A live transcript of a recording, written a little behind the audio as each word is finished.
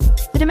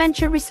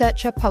Dementia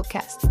Researcher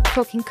podcast,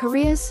 talking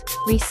careers,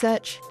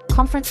 research,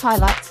 conference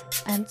highlights,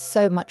 and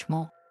so much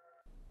more.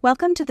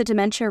 Welcome to the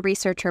Dementia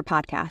Researcher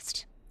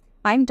podcast.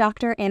 I'm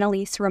Dr.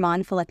 Annalise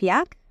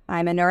Ramon-Filipiak.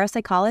 I'm a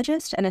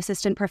neuropsychologist and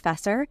assistant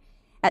professor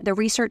at the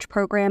Research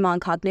Program on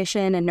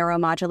Cognition and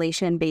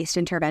Neuromodulation-Based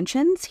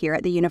Interventions here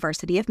at the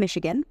University of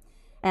Michigan.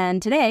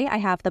 And today I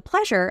have the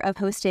pleasure of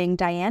hosting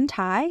Diane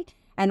Tai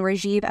and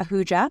Rajiv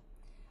Ahuja,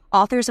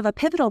 authors of a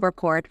pivotal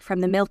report from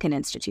the Milken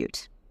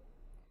Institute.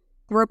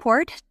 The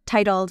report,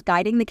 titled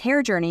Guiding the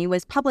Care Journey,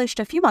 was published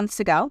a few months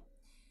ago,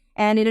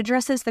 and it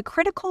addresses the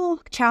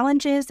critical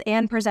challenges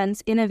and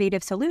presents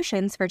innovative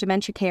solutions for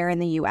dementia care in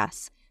the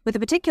U.S., with a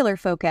particular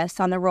focus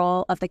on the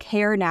role of the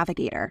care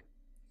navigator.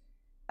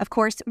 Of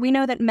course, we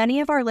know that many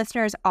of our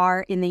listeners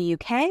are in the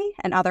UK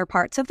and other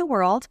parts of the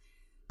world,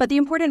 but the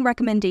important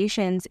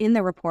recommendations in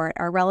the report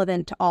are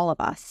relevant to all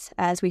of us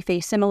as we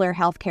face similar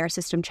healthcare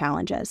system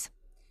challenges.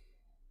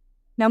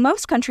 Now,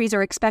 most countries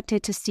are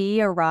expected to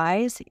see a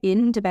rise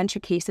in dementia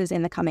cases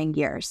in the coming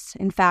years.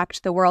 In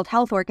fact, the World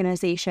Health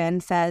Organization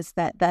says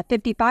that the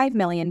 55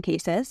 million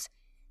cases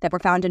that were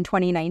found in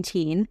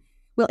 2019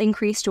 will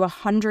increase to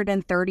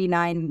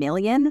 139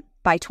 million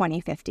by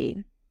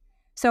 2050.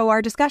 So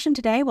our discussion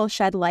today will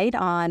shed light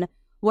on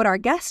what our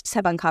guests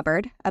have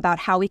uncovered about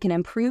how we can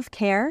improve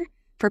care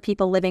for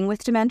people living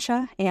with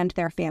dementia and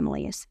their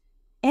families,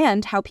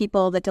 and how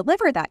people that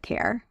deliver that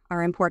care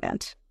are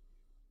important.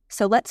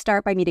 So let's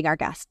start by meeting our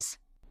guests.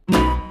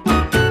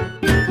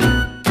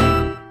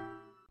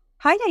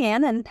 Hi,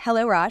 Diane, and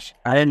hello, Raj.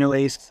 Hi,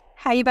 Annalise.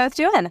 How you both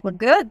doing? Well,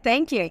 good.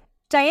 Thank you.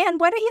 Diane,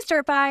 why don't you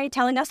start by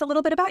telling us a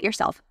little bit about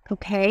yourself?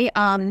 Okay.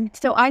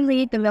 So I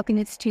lead the Milken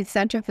Institute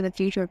Center for the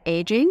Future of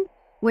Aging,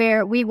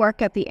 where we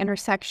work at the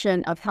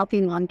intersection of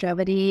healthy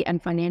longevity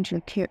and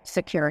financial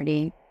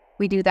security.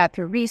 We do that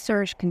through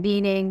research,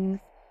 convening,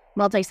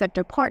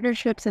 multi-sector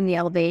partnerships, and the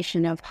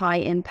elevation of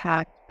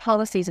high-impact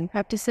policies and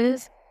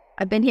practices.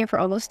 I've been here for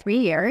almost 3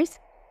 years.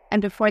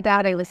 And before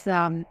that, I was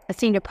a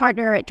senior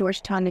partner at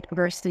Georgetown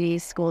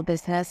University's School of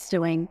Business,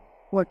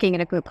 working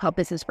in a group called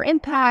Business for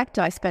Impact.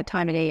 I spent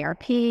time at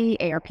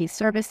ARP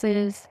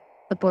Services,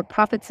 the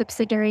for-profit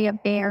subsidiary of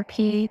ARP.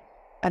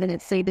 I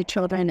didn't Save the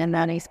Children, and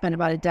then I spent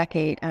about a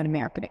decade at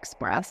American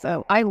Express.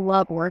 So I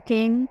love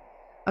working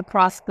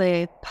across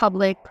the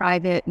public,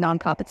 private,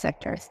 nonprofit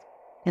sectors.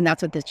 And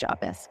that's what this job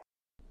is.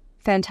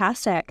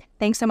 Fantastic.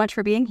 Thanks so much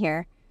for being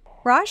here.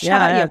 Raj, how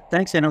about you?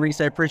 Thanks,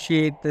 Annalise. I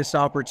appreciate this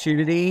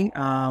opportunity.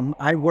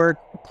 I work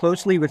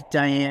closely with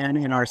Diane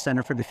in our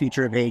Center for the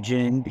Future of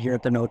Aging here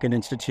at the Milken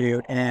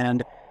Institute,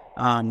 and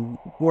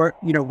work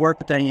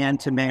with Diane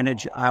to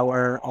manage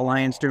our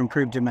Alliance to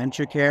Improve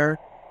Dementia Care,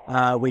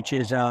 which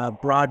is a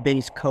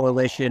broad-based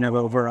coalition of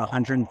over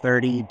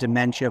 130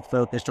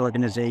 dementia-focused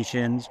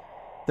organizations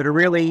that are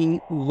really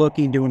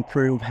looking to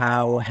improve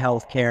how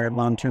healthcare and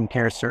long-term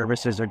care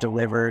services are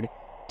delivered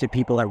to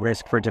people at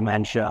risk for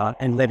dementia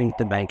and living with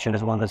dementia,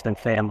 as well as their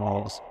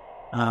families.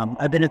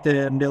 I've been at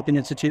the Milken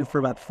Institute for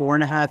about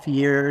 4.5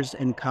 years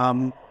and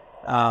come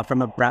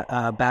from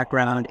a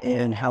background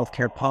in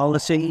healthcare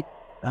policy,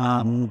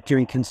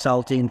 doing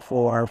consulting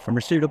for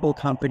pharmaceutical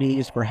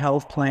companies, for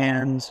health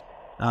plans,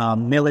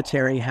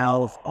 military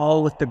health,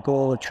 all with the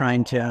goal of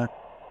trying to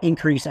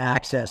increase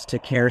access to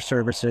care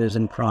services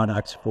and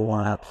products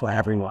for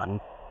everyone.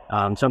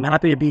 So I'm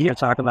happy to be here to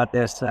talk about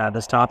this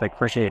topic.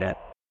 Appreciate it.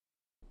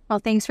 Well,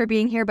 thanks for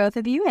being here, both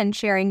of you, and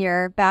sharing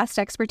your vast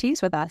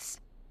expertise with us.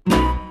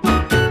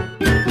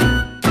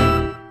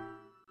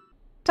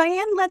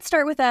 Diane, let's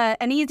start with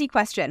an easy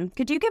question.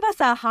 Could you give us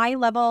a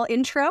high-level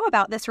intro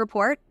about this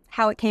report,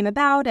 how it came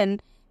about,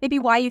 and maybe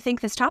why you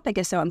think this topic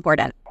is so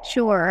important?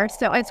 Sure.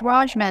 So as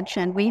Raj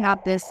mentioned, we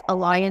have this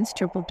Alliance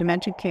to Improve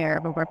Dementia Care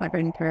of over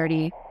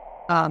 130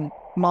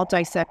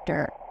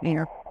 multi-sector,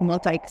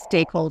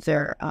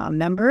 multi-stakeholder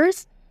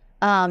members.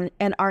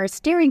 And our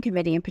steering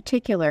committee in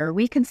particular,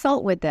 we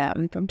consult with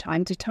them from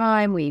time to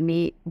time. We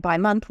meet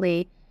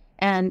bi-monthly.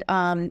 And,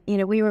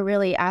 we were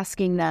really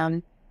asking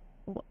them,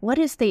 what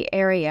is the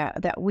area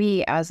that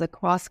we as a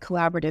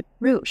cross-collaborative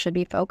group should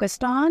be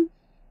focused on?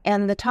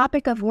 And the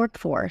topic of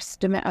workforce,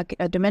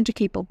 a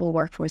dementia-capable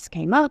workforce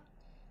came up.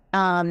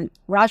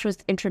 Raj was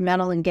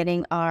instrumental in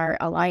getting our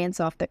alliance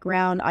off the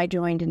ground. I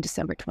joined in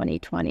December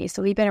 2020.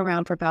 So we've been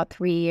around for about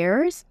 3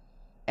 years.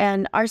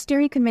 And our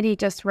steering committee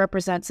just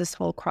represents this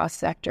whole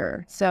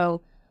cross-sector.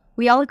 So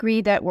we all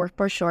agreed that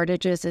workforce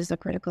shortages is a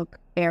critical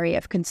area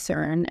of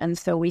concern. And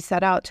so we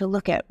set out to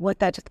look at what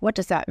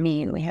does that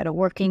mean? We had a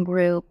working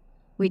group.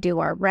 We do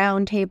our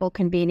roundtable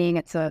convening.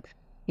 It's a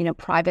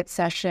private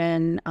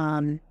session,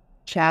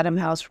 Chatham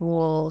House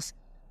rules.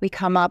 We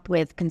come up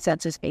with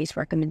consensus-based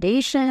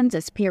recommendations.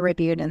 It's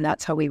peer-reviewed, and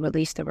that's how we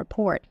release the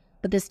report.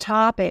 But this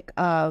topic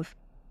of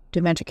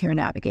dementia care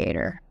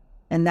navigator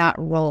and that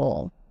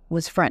role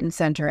was front and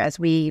center as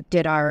we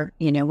did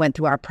went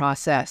through our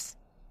process.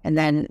 And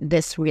then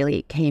this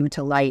really came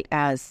to light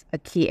as a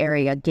key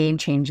area,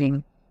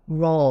 game-changing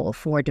role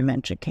for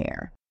dementia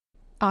care.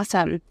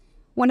 Awesome.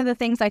 One of the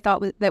things I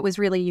thought that was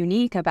really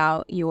unique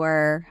about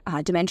your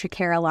Dementia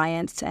Care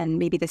Alliance and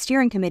maybe the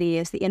steering committee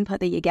is the input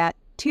that you get,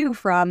 too,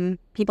 from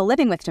people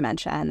living with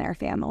dementia and their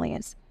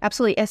families.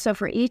 Absolutely. And so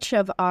for each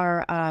of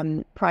our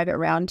private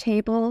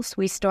roundtables,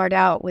 we start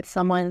out with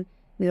someone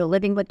either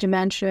living with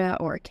dementia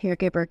or a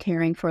caregiver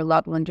caring for a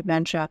loved one with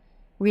dementia,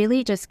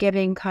 really just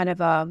giving kind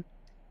of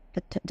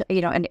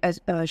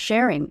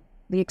sharing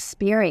the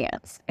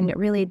experience. And it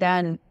really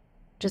then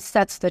just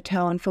sets the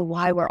tone for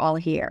why we're all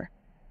here.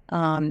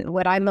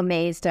 What I'm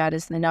amazed at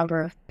is the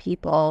number of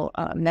people,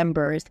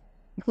 members,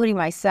 including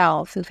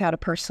myself, who've had a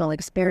personal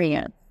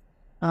experience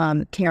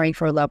caring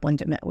for a loved one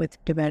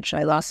with dementia.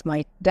 I lost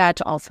my dad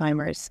to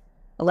Alzheimer's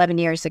 11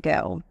 years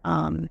ago,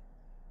 and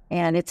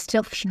it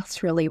still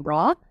feels really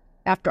raw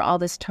after all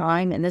this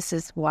time. And this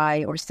is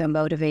why we're so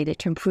motivated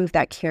to improve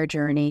that care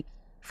journey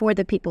for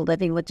the people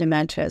living with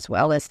dementia as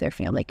well as their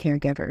family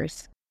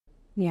caregivers.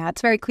 Yeah,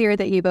 it's very clear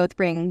that you both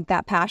bring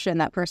that passion,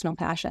 that personal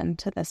passion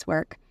to this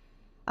work.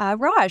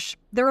 Raj,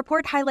 the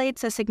report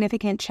highlights a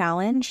significant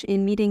challenge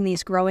in meeting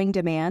these growing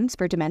demands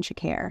for dementia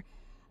care,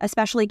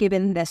 especially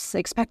given this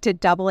expected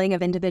doubling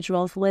of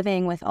individuals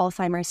living with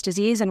Alzheimer's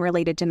disease and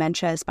related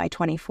dementias by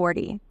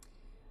 2040.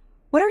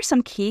 What are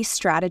some key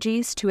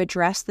strategies to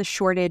address the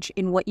shortage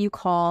in what you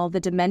call the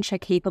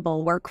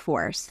dementia-capable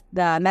workforce,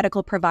 the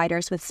medical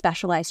providers with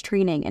specialized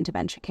training in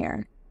dementia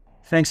care?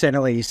 Thanks,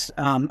 Annalise.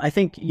 I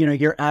think,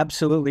 you're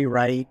absolutely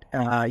right.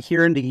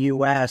 Here in the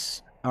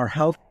U.S., our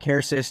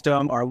healthcare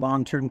system, our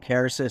long-term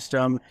care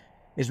system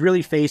is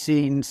really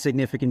facing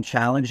significant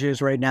challenges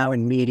right now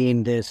in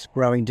meeting this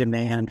growing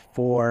demand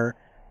for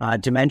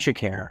dementia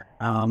care.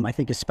 I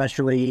think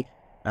especially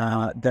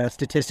the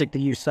statistic that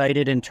you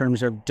cited in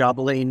terms of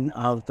doubling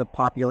of the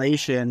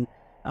population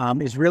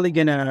is really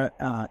going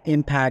to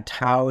impact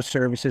how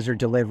services are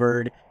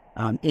delivered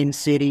in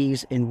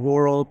cities, in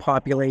rural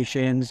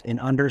populations, in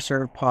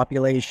underserved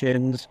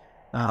populations,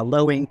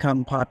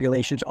 low-income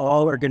populations.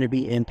 All are going to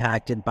be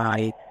impacted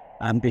by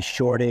this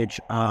shortage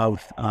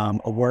of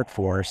a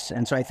workforce.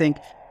 And so I think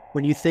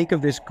when you think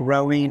of this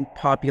growing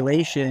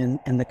population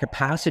and the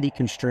capacity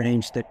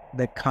constraints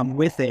that come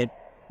with it,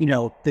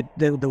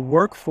 the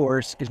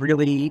workforce is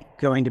really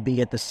going to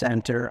be at the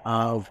center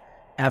of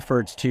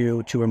efforts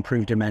to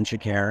improve dementia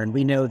care. And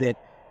we know that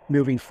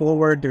moving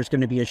forward, there's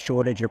going to be a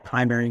shortage of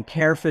primary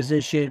care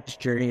physicians,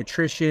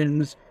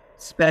 geriatricians,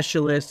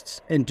 specialists,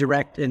 and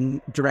direct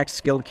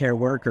skilled care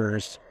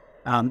workers.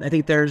 I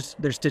think there's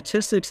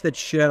statistics that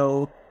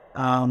show,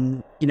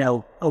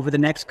 over the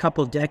next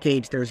couple of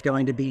decades, there's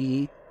going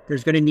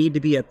to need to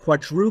be a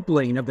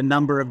quadrupling of the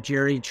number of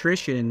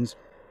geriatricians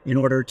in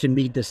order to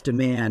meet this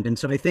demand. And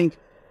so I think,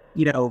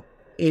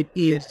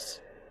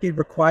 it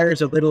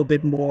requires a little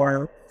bit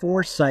more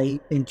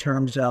foresight in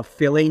terms of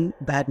filling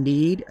that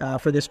need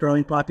for this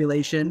growing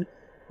population.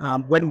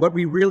 When what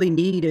we really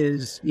need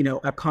is,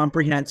 a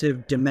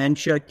comprehensive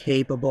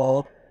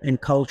dementia-capable and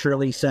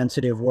culturally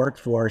sensitive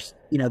workforce,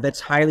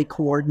 that's highly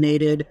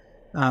coordinated,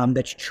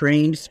 that's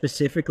trained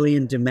specifically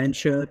in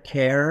dementia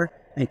care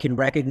and can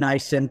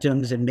recognize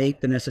symptoms and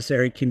make the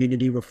necessary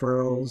community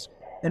referrals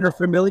and are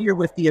familiar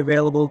with the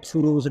available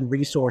tools and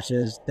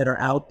resources that are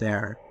out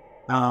there.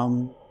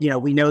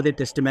 We know that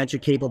this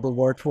dementia-capable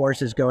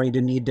workforce is going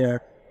to need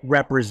to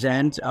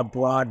represent a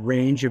broad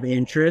range of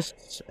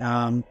interests.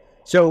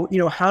 So,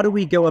 how do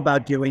we go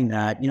about doing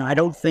that? I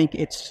don't think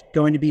it's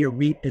going to be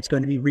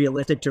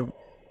realistic to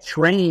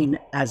train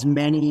as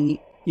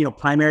many,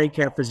 primary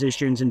care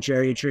physicians and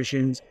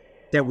geriatricians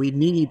that we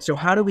need. So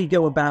how do we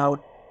go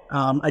about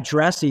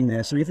addressing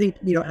this? And I think,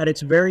 at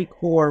its very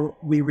core,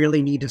 we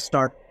really need to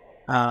start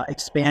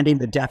expanding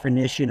the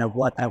definition of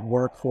what that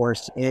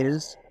workforce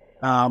is.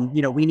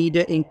 We need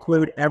to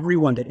include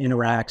everyone that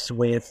interacts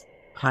with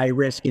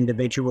high-risk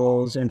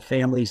individuals and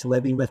families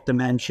living with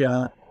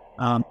dementia.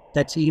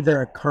 That's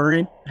either a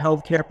current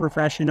healthcare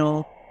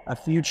professional, a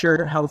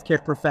future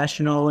healthcare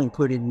professional,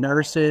 including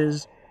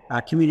nurses,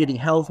 community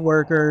health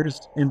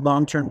workers, and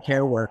long-term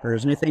care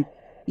workers. And I think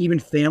even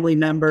family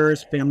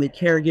members, family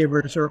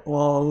caregivers are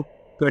all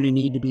going to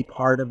need to be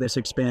part of this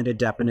expanded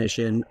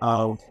definition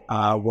of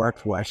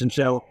workforce. And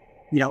so,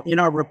 in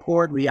our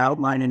report, we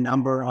outline a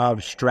number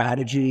of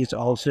strategies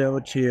also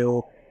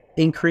to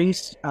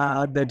increase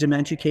the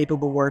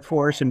dementia-capable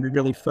workforce, and we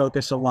really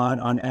focus a lot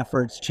on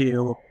efforts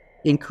to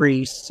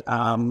increase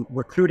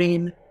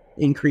recruiting,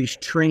 increase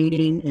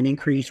training, and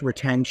increase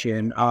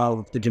retention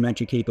of the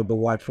dementia-capable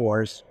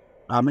workforce.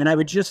 And I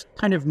would just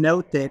kind of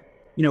note that,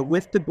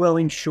 with the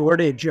growing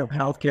shortage of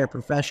healthcare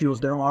professionals,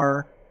 there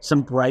are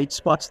some bright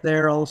spots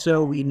there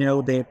also. We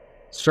know that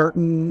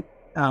certain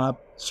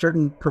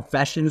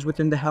professions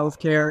within the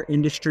healthcare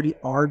industry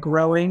are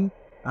growing.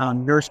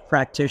 Nurse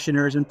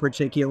practitioners in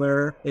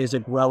particular is a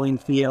growing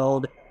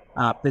field.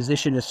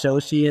 Physician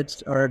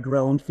associates are a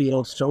growing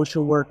field.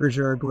 Social workers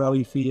are a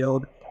growing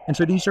field. And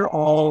so these are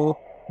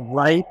all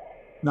right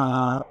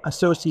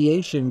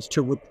associations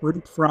to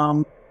recruit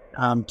from,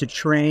 to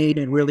train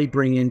and really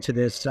bring into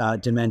this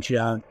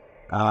dementia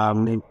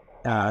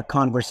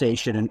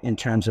conversation in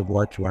terms of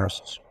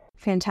workforce.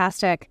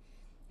 Fantastic.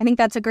 I think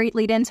that's a great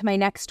lead into my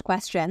next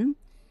question.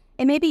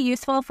 It may be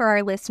useful for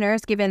our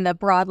listeners, given the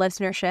broad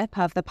listenership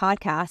of the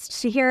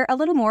podcast, to hear a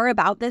little more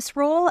about this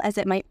role, as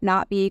it might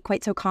not be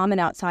quite so common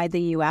outside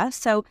the U.S.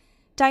 So,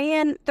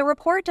 Diane, the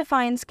report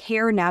defines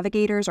care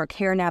navigators or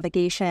care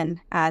navigation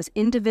as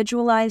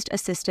individualized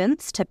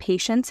assistance to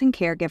patients and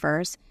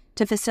caregivers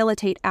to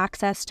facilitate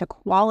access to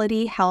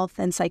quality health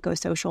and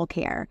psychosocial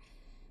care.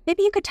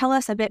 Maybe you could tell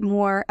us a bit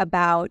more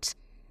about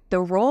the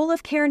role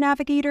of care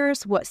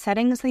navigators, what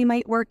settings they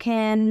might work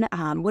in,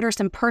 what are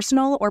some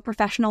personal or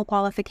professional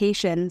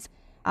qualifications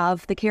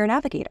of the care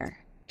navigator?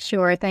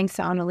 Sure. Thanks,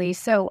 Annalise.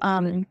 So,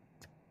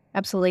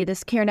 absolutely,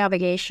 this care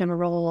navigation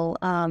role,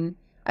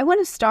 I want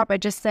to start by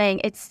just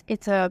saying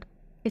it's a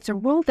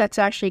role that's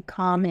actually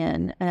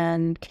common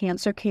in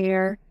cancer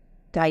care,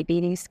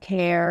 diabetes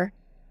care,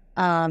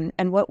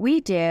 and what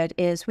we did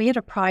is we had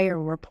a prior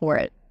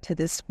report to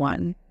this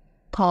one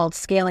called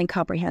Scaling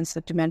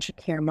Comprehensive Dementia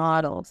Care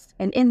Models.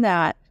 And in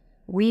that,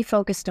 we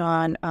focused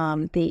on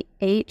the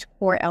 8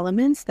 core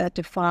elements that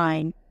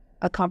define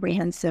a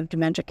comprehensive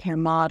dementia care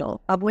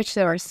model, of which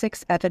there are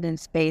 6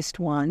 evidence-based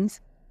ones.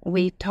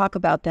 We talk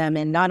about them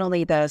in not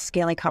only the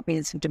Scaling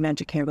Comprehensive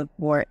Dementia Care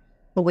report,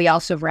 but we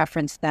also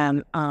reference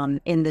them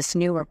in this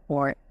new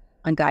report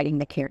on Guiding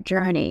the Care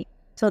Journey.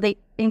 So they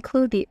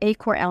include the 8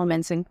 core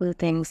elements, include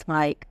things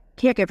like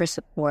caregiver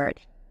support,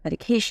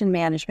 medication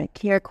management,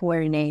 care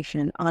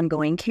coordination,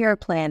 ongoing care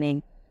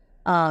planning.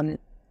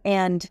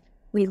 And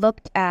we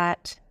looked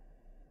at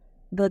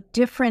the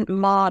different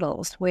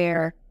models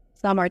where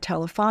some are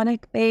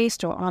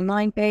telephonic-based or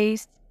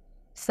online-based,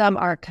 some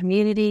are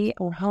community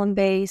or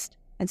home-based,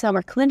 and some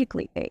are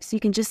clinically based. So you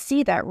can just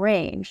see that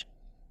range.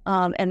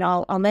 And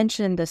I'll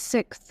mention the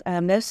 6.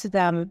 Most of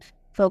them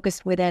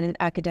focused within an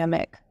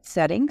academic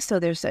setting. So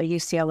there's a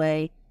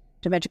UCLA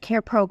Dementia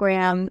Care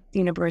Program,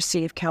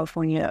 University of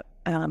California,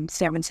 San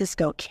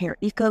Francisco Care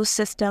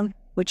Ecosystem,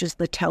 which is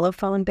the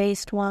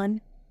telephone-based one,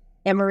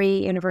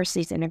 Emory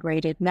University's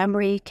Integrated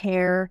Memory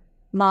Care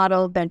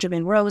Model,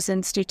 Benjamin Rose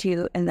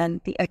Institute, and then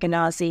the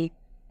Ekanazi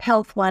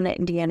Health one at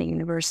Indiana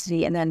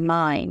University, and then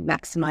mine,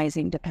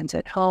 Maximizing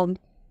Dependent Home,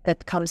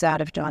 that comes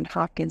out of Johns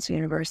Hopkins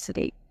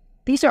University.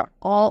 These are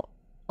all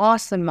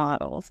awesome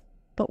models,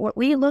 but what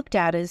we looked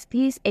at is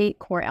these 8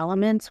 core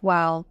elements,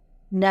 while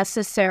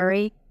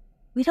necessary,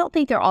 we don't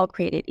think they're all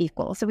created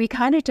equal. So we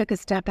kind of took a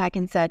step back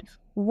and said,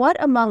 what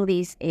among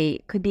these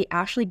 8 could be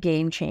actually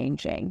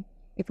game-changing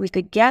if we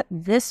could get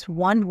this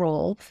one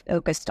role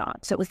focused on?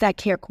 So it was that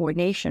care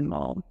coordination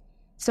role.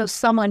 So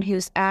someone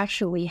who's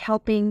actually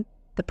helping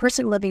the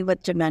person living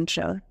with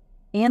dementia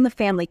and the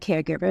family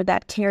caregiver,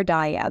 that care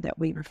dyad that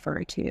we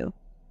refer to,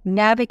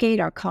 navigate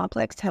our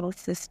complex health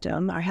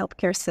system, our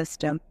healthcare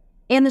system,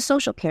 and the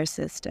social care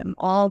system,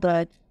 all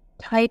the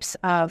types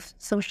of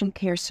social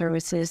care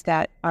services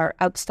that are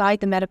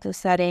outside the medical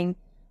setting,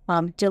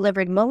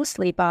 delivered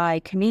mostly by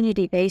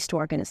community-based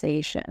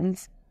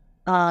organizations.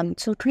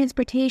 So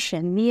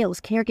transportation, meals,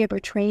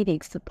 caregiver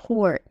training,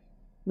 support,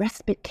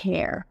 respite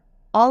care,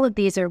 all of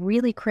these are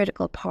really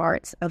critical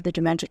parts of the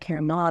dementia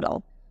care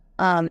model.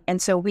 And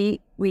so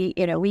we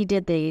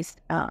did these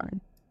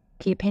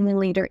key opinion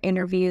leader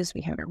interviews.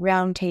 We had a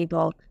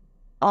roundtable.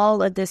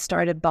 All of this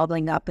started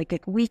bubbling up.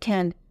 Like, we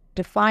can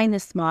define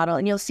this model,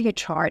 and you'll see a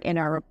chart in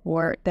our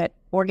report that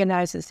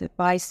organizes it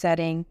by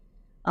setting.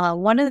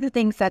 One of the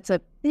things that's a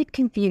bit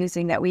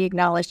confusing that we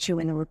acknowledge too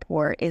in the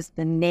report is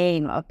the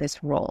name of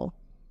this role,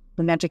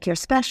 dementia care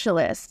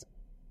specialist,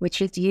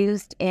 which is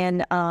used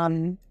in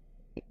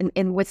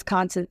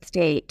Wisconsin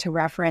State to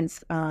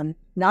reference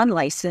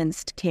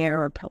non-licensed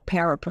care or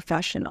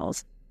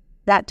paraprofessionals.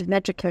 That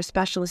dementia care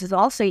specialist is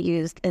also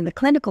used in the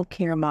clinical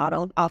care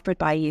model offered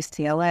by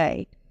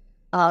UCLA,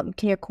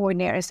 care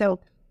coordinator.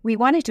 So we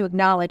wanted to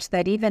acknowledge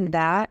that even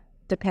that,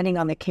 depending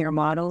on the care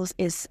models,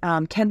 is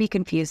can be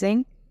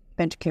confusing.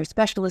 Dementia care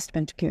specialist,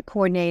 dementia care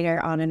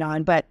coordinator, on and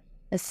on. But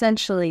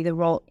essentially, the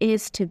role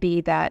is to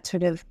be that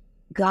sort of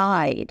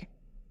guide,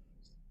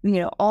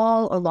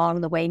 all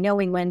along the way,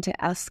 knowing when to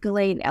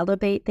escalate and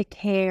elevate the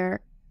care,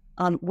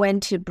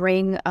 when to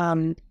bring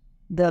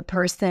the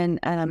person,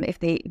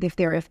 if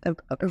they're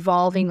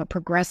evolving or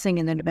progressing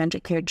in the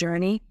dementia care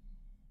journey,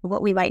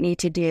 what we might need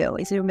to do.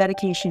 Is there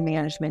medication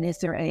management? Is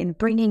there in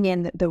bringing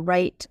in the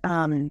right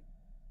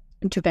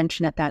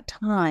intervention at that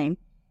time,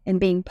 and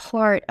being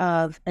part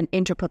of an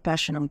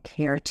interprofessional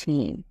care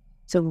team?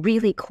 So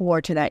really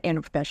core to that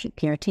interprofessional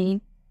care team,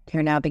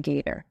 care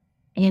navigator,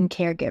 and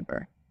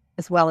caregiver,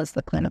 as well as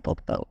the clinical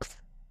folks.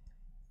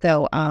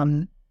 So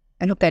I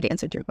hope that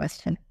answered your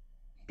question.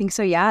 I think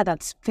so, yeah.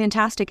 That's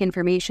fantastic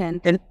information.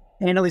 And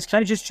Annalise,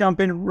 can I just jump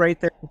in right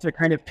there to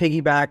kind of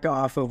piggyback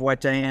off of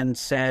what Diane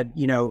said?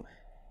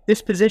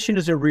 This position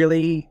is a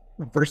really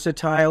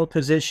versatile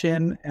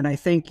position. And I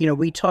think,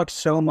 we talk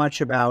so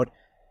much about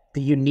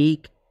the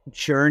unique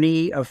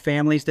journey of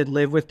families that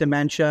live with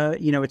dementia.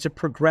 It's a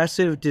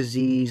progressive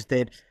disease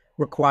that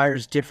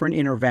requires different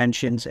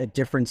interventions at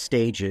different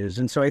stages.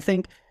 And so I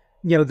think,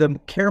 the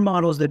care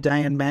models that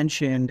Diane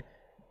mentioned,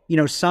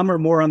 some are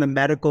more on the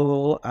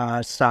medical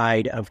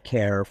side of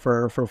care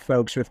for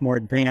folks with more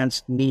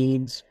advanced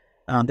needs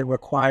that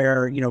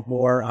require,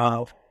 more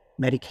of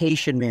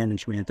medication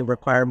management, that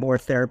require more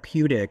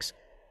therapeutics.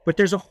 But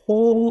there's a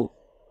whole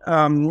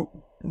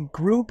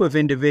group of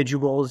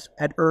individuals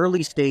at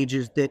early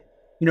stages that,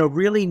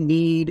 really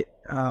need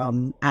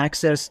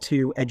access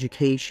to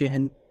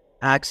education,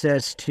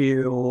 access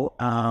to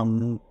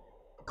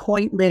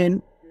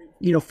appointment,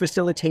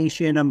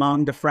 facilitation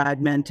among the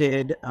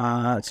fragmented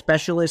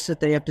specialists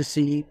that they have to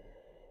see.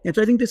 And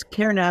so I think this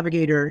care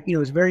navigator,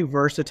 is very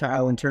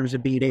versatile in terms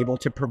of being able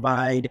to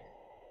provide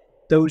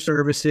those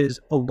services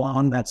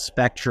along that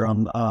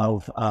spectrum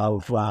of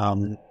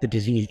the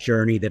disease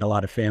journey that a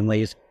lot of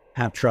families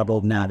have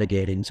trouble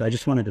navigating. So I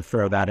just wanted to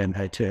throw that in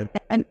there too.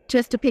 And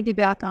just to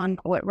piggyback on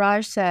what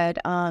Raj said,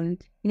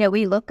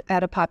 we look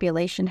at a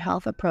population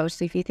health approach.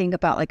 So if you think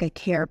about like a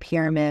care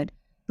pyramid,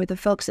 with the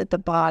folks at the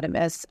bottom,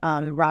 as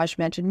Raj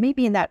mentioned,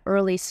 maybe in that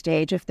early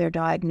stage, if they're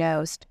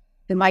diagnosed,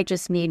 they might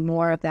just need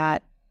more of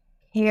that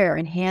care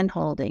and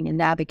hand-holding and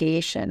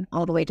navigation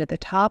all the way to the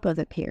top of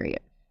the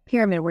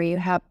pyramid where you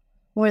have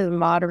more of the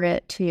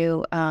moderate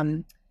to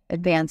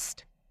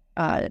advanced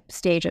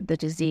stage of the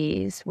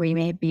disease, where you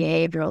may have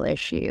behavioral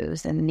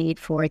issues and need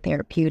for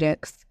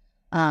therapeutics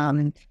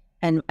and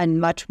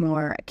much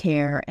more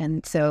care.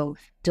 And so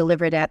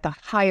delivered at the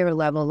higher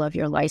level of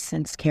your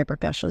licensed care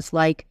professionals,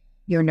 like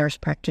your nurse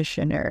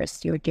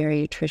practitioners, your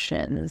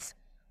geriatricians.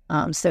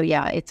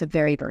 It's a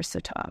very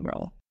versatile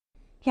role.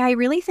 Yeah, I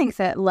really think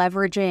that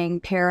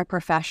leveraging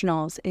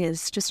paraprofessionals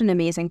is just an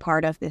amazing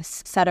part of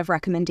this set of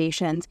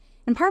recommendations,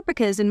 in part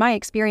because in my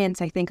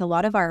experience, I think a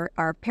lot of our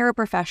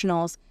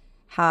paraprofessionals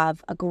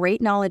have a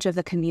great knowledge of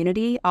the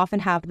community, often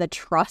have the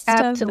trust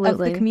of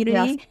the community.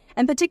 Yes.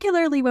 And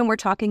particularly when we're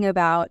talking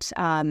about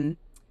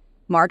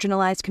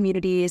marginalized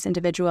communities,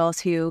 individuals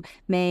who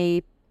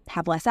may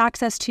have less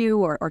access to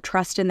or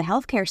trust in the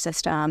healthcare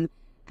system,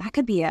 that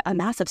could be a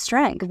massive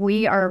strength.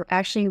 We are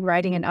actually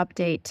writing an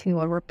update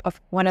to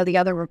one of the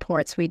other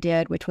reports we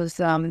did, which was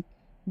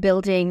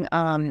building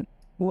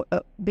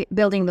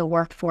the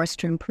workforce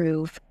to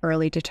improve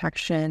early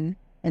detection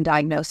and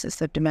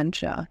diagnosis of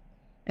dementia.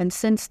 And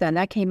since then,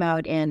 that came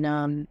out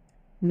in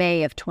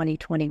May of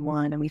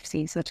 2021, and we've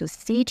seen such a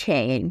sea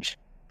change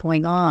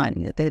going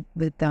on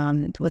with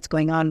what's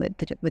going on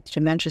with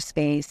dementia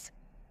space.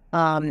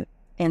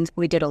 And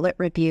we did a lit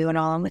review and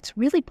all, and what's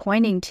really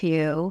pointing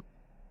to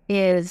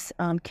is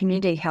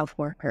community health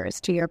workers.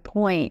 To your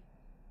point,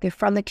 they're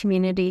from the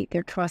community,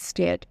 they're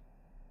trusted,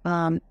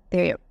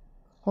 they're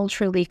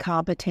culturally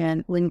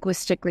competent,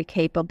 linguistically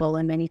capable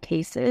in many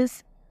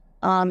cases,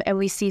 and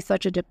we see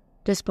such a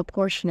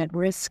disproportionate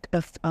risk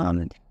of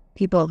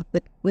people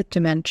with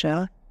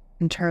dementia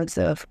in terms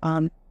of,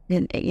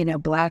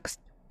 Blacks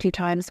 2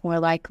 times more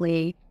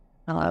likely,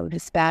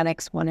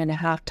 Hispanics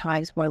 1.5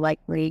 times more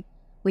likely.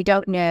 We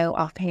don't know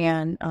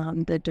offhand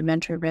the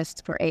dementia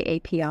risks for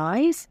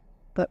AAPIs,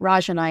 but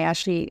Raj and I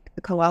actually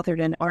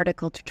co-authored an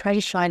article to try to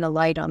shine a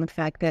light on the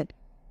fact that,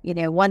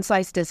 one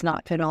size does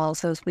not fit all.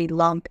 So as we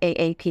lump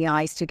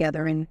AAPIs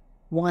together in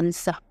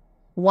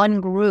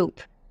one group,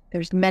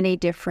 there's many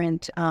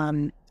different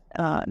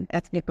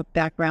ethnic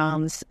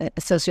backgrounds,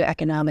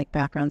 socioeconomic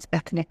backgrounds,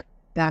 ethnic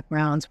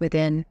backgrounds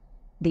within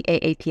the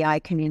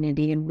AAPI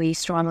community. And we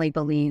strongly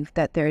believe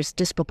that there's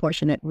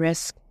disproportionate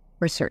risk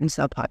for certain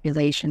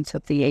subpopulations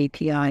of the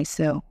API.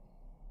 So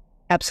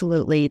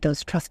absolutely,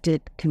 those trusted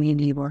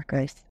community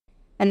workers.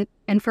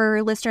 And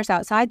for listeners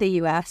outside the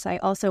U.S., I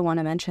also want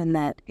to mention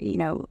that,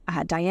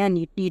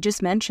 Diane, you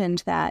just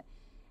mentioned that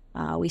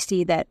we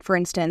see that, for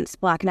instance,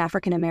 Black and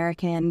African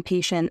American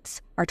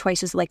patients are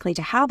twice as likely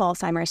to have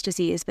Alzheimer's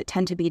disease, but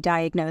tend to be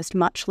diagnosed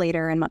much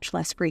later and much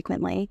less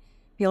frequently.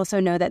 We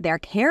also know that their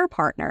care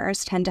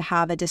partners tend to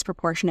have a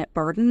disproportionate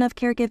burden of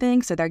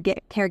caregiving. So they're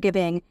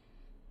caregiving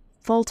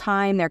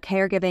full-time, they're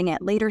caregiving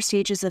at later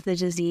stages of the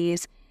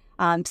disease.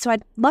 So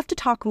I'd love to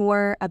talk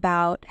more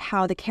about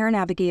how the care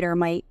navigator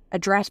might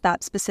address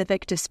that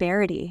specific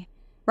disparity.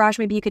 Raj,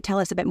 maybe you could tell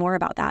us a bit more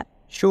about that.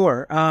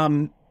 Sure.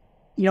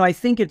 I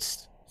think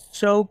it's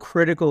so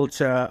critical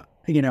to,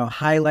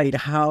 highlight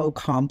how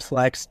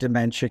complex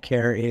dementia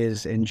care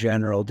is in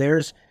general.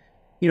 There's,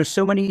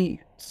 so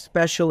many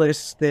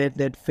specialists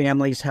that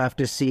families have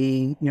to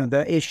see.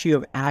 The issue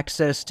of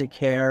access to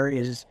care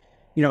is,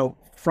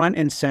 front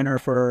and center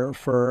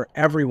for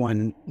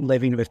everyone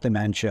living with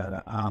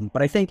dementia.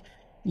 But I think,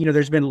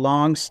 there's been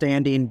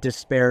long-standing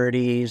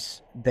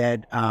disparities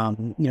that,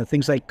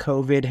 things like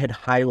COVID had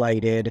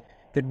highlighted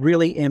that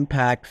really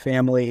impact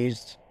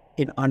families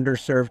in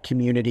underserved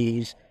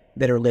communities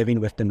that are living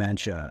with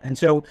dementia. And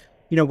so,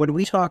 when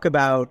we talk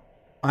about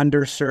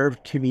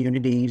underserved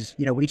communities,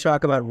 we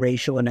talk about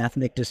racial and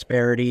ethnic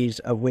disparities,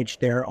 of which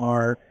there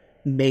are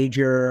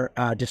major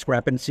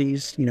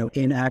discrepancies,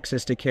 in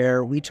access to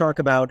care. We talk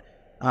about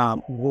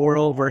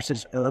rural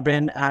versus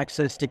urban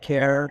access to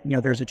care.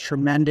 There's a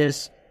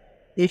tremendous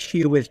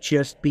issue with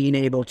just being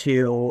able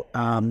to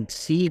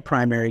see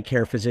primary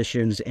care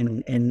physicians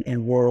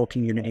in rural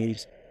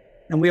communities.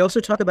 And we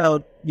also talk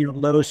about,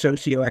 low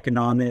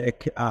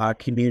socioeconomic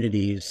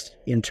communities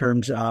in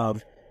terms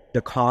of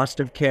the cost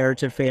of care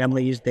to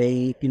families.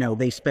 They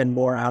spend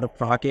more out of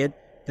pocket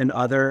than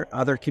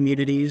other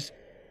communities.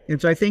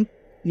 And so I think,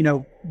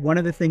 one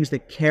of the things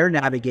that care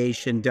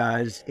navigation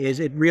does is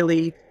it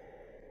really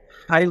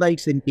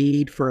highlights the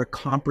need for a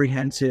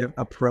comprehensive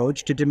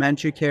approach to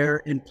dementia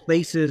care and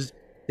places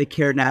the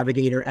care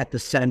navigator at the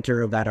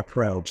center of that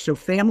approach. So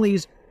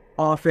families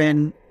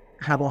often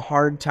have a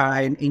hard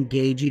time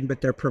engaging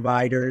with their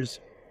providers.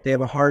 They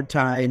have a hard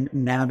time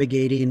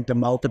navigating the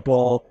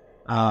multiple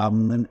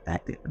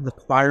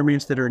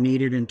requirements that are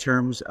needed in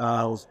terms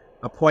of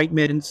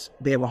appointments.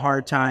 They have a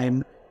hard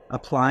time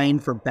applying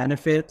for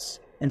benefits.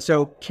 And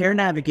so care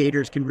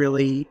navigators can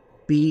really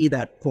be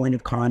that point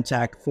of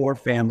contact for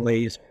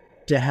families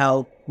to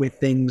help with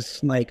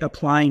things like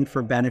applying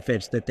for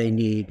benefits that they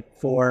need,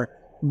 for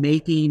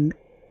making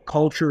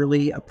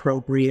culturally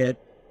appropriate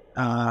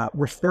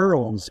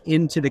referrals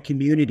into the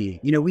community.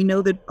 We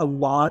know that a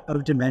lot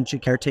of dementia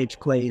care takes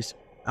place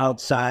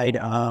outside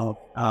of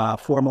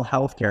formal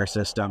healthcare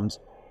systems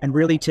and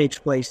really takes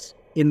place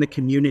in the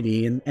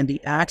community. And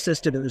the access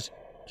to those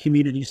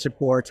community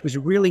supports was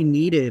really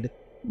needed,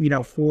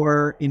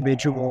 for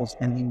individuals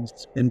in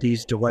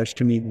these diverse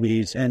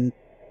communities. And,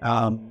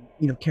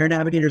 care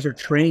navigators are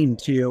trained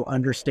to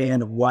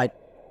understand what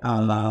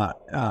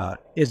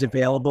is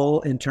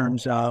available in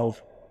terms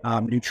of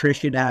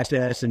nutrition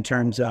access, in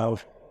terms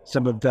of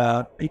some of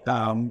the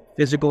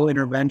physical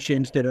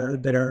interventions that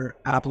are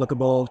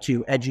applicable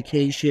to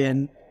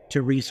education,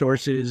 to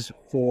resources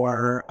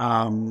for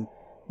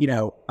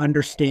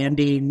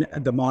understanding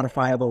the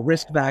modifiable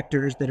risk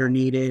factors that are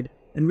needed,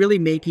 and really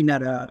making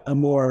that a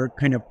more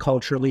kind of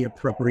culturally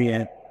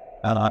appropriate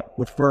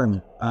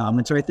referral.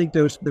 And so I think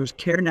those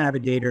care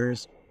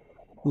navigators,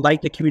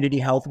 like the community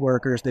health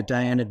workers that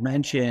Diane had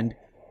mentioned,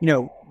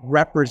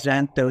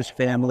 represent those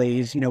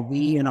families.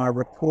 We in our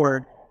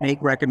report make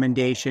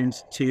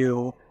recommendations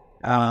to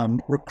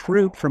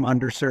recruit from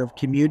underserved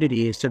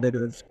communities so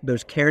that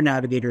those care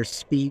navigators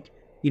speak,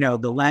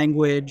 the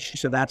language,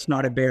 so that's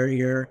not a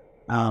barrier.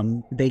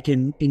 They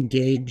can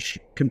engage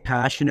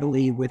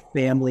compassionately with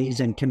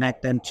families and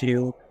connect them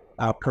to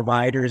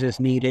providers as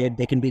needed.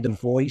 They can be the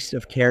voice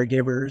of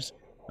caregivers,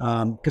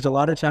 because a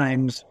lot of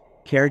times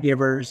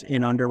caregivers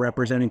in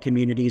underrepresented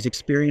communities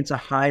experience a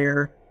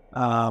higher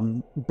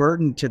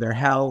burden to their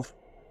health.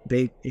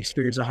 They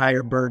experience a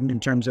higher burden in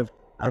terms of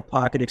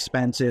out-of-pocket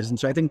expenses. And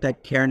so I think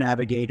that care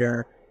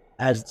navigator,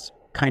 as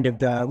kind of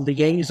the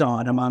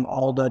liaison among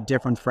all the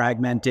different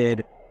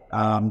fragmented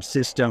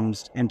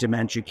systems in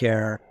dementia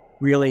care,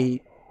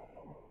 really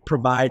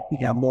provide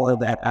more of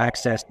that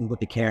access with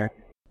the care.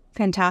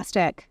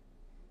 Fantastic.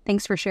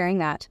 Thanks for sharing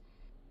that.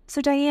 So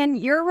Diane,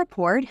 your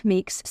report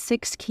makes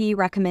 6 key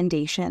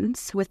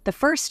recommendations, with the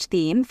first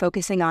theme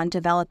focusing on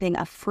developing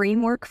a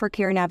framework for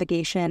care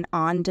navigation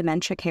on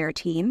dementia care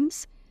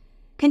teams.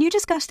 Can you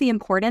discuss the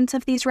importance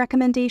of these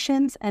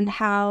recommendations and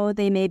how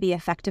they may be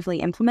effectively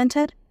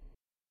implemented?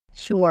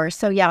 Sure.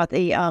 So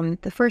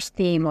the first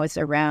theme was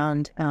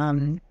around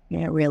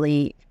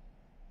really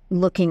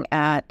looking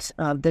at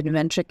the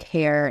dementia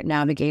care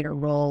navigator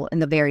role in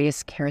the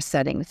various care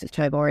settings, which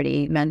I've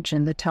already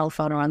mentioned: the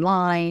telephone or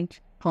online,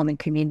 home and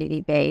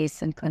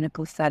community-based, and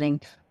clinical setting.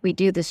 We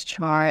do this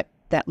chart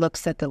that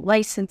looks at the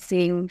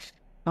licensing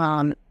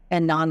and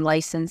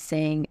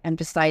non-licensing,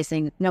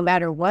 emphasizing no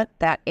matter what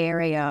that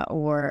area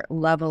or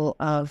level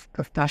of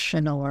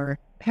professional or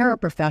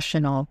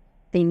paraprofessional,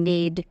 they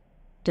need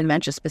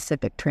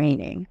dementia-specific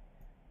training.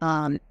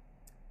 And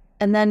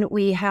then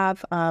we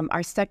have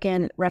our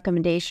second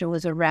recommendation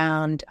was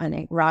around, I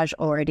think Raj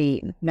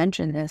already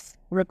mentioned this,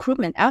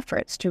 recruitment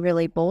efforts to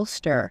really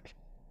bolster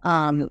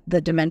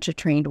the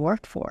dementia-trained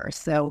workforce.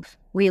 So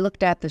we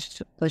looked at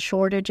the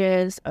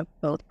shortages of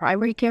both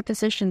primary care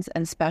physicians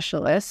and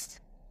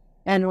specialists.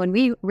 And when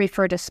we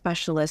refer to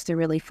specialists, there are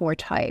really 4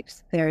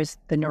 types. There's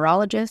the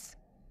neurologists,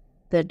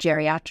 the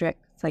geriatric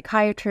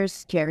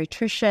psychiatrists,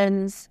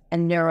 geriatricians,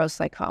 and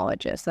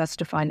neuropsychologists. That's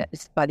defined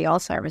by the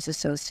Alzheimer's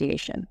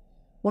Association.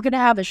 We're going to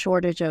have a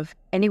shortage of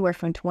anywhere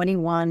from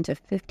 21 to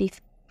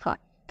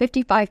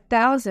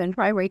 55,000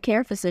 primary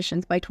care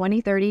physicians by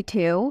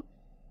 2032,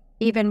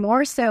 even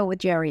more so with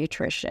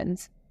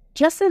geriatricians,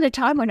 just at a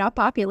time when our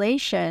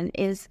population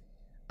is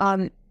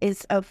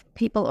of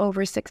people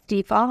over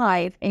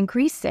 65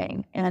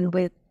 increasing, and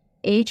with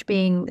age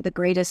being the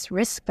greatest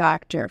risk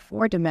factor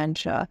for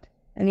dementia.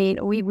 I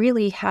mean, we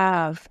really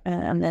have,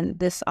 and then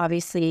this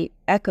obviously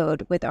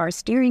echoed with our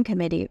steering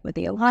committee with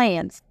the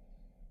Alliance,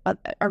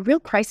 a real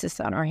crisis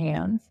on our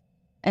hands.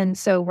 And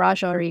so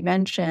Raj already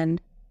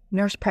mentioned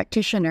nurse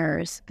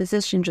practitioners,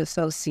 physician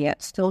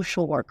associates,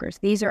 social workers.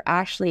 These are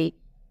actually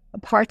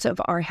parts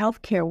of our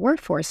healthcare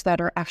workforce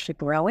that are actually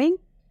growing.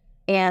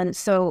 And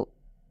so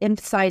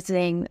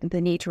emphasizing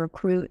the need to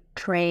recruit,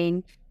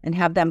 train, and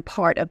have them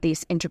part of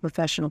these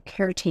interprofessional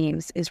care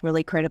teams is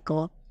really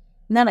critical.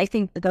 And then I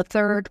think the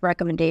third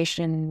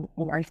recommendation,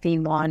 or our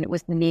theme one,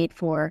 was the need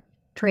for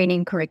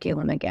training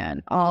curriculum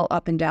again, all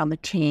up and down the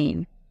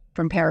chain.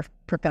 from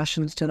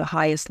paraprofessionals to the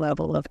highest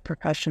level of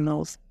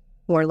professionals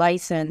who are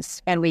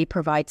licensed, and we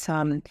provide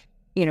some,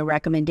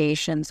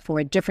 recommendations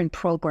for different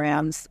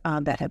programs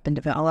that have been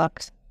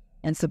developed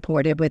and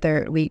supported.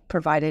 Whether we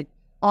provided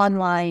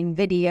online,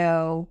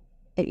 video,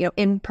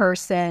 in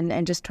person,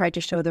 and just tried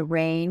to show the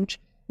range.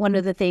 One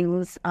of the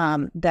things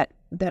that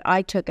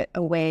I took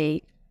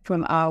away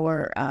from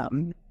our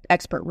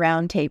expert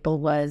roundtable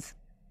was,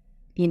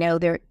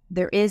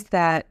 there is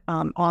that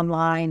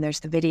online,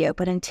 there's the video,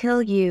 but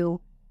until you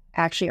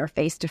actually are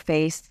face to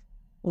face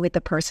with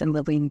the person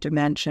living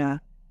dementia,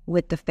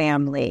 with the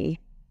family,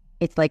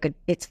 it's like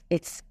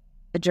it's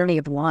a journey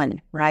of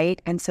one, right?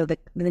 And so the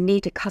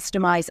need to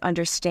customize,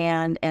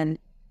 understand, and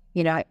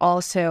I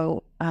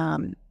also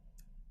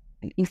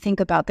you think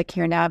about the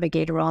care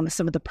navigator role and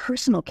some of the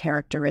personal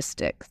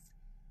characteristics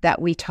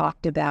that we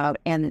talked about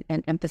and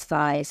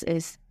emphasize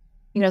is,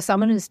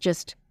 someone who's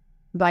just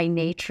by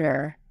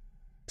nature,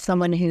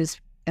 someone who's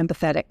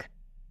empathetic,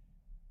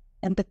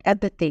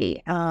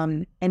 empathy.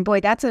 And boy,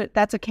 that's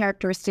a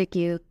characteristic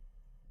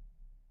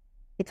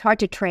it's hard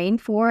to train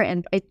for,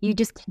 and you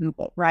just can't,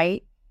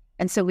 right?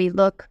 And so we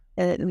look,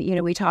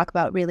 we talk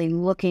about really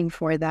looking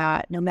for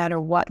that no matter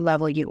what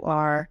level you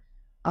are.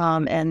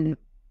 And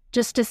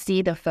just to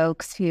see the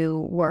folks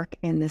who work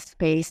in this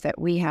space that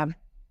we have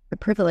the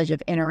privilege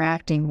of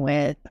interacting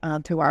with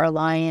through our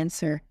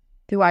alliance or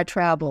through our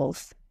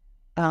travels,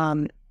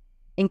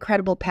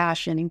 incredible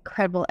passion,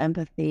 incredible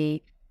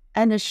empathy,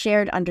 and a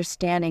shared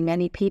understanding.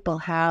 Many people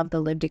have the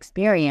lived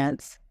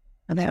experience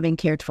of having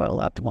cared for a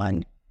loved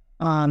one.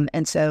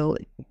 And so,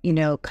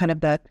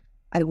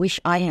 I wish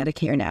I had a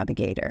care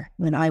navigator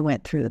when I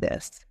went through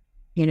this,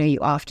 you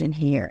often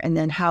hear. And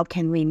then how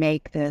can we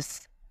make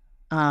this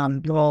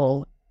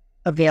role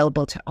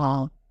available to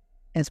all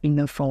as we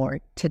move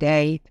forward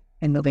today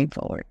and moving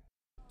forward?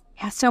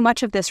 Yeah, so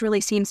much of this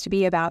really seems to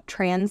be about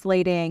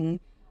translating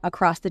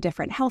across the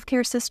different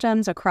healthcare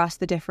systems, across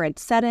the different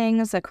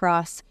settings,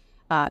 across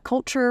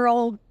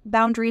cultural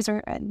boundaries.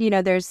 Or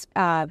there's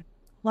a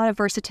lot of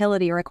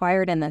versatility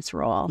required in this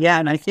role. Yeah,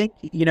 and I think,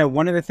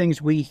 one of the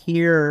things we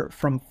hear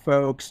from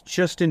folks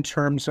just in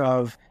terms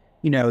of,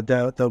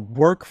 the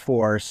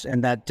workforce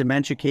and that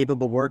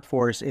dementia-capable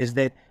workforce is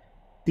that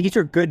these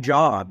are good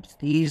jobs.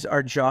 These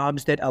are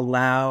jobs that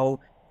allow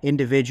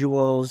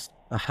individuals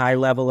a high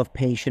level of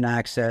patient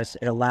access.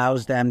 It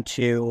allows them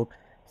to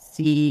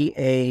see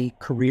a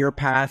career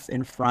path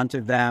in front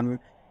of them.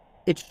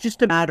 It's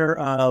just a matter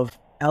of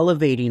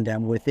elevating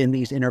them within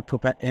these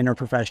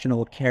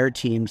interprofessional care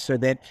teams so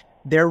that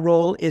their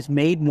role is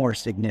made more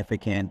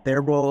significant.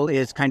 Their role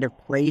is kind of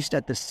placed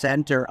at the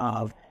center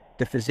of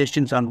the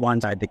physicians on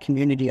one side, the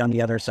community on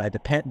the other side,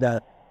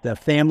 the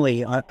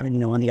family,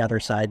 on the other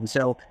side. And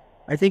so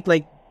I think,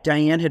 like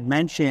Diane had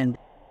mentioned,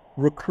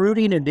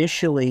 recruiting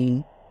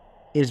initially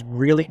is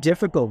really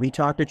difficult. We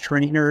talk to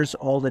trainers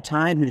all the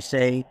time who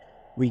say,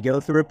 we go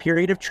through a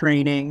period of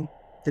training.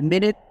 The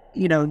minute,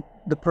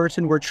 the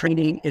person we're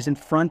training is in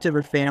front of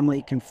a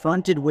family,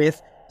 confronted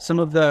with some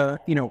of the,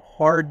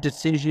 hard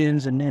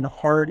decisions and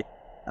hard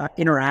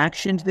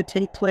interactions that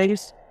take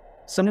place,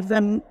 some of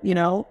them,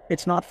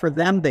 it's not for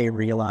them, they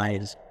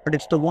realize. But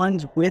it's the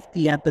ones with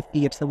the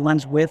empathy, it's the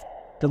ones with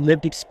the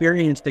lived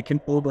experience that can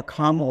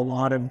overcome a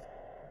lot of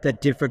the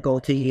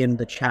difficulty and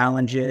the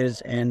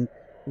challenges. And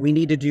we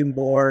need to do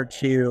more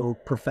to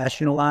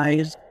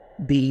professionalize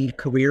the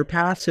career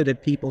path so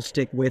that people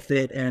stick with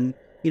it. And,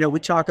 we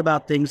talk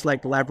about things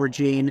like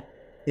leveraging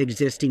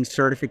existing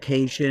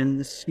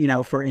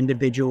certifications, for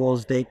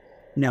individuals that,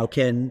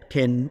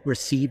 can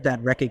receive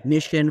that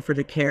recognition for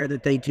the care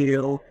that they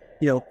do,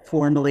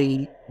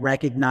 formally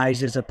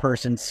recognizes a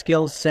person's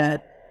skill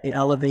set. It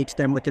elevates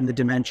them within the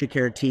dementia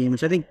care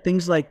teams. I think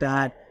things like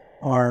that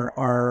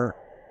are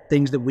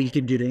things that we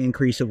can do to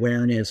increase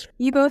awareness.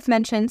 You both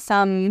mentioned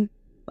some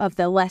of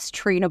the less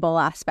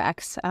trainable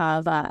aspects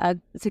of a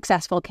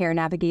successful care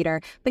navigator,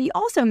 but you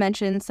also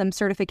mentioned some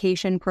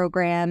certification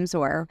programs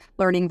or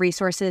learning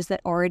resources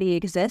that already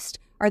exist.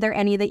 Are there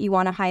any that you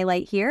want to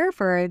highlight here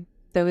for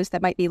those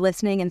that might be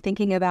listening and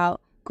thinking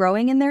about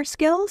growing in their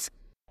skills?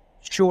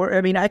 Sure.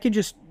 I mean,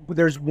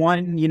 there's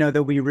one,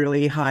 that we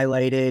really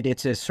highlighted.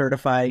 It's a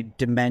certified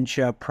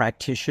dementia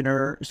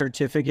practitioner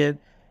certificate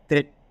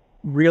that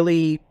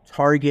really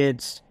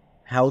targets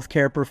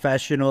healthcare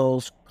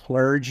professionals,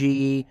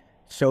 clergy,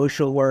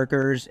 social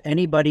workers,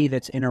 anybody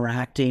that's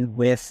interacting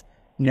with,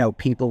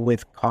 people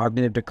with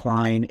cognitive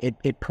decline.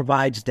 It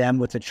provides them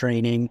with the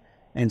training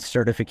and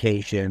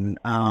certification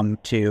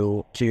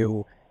to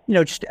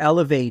just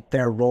elevate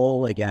their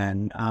role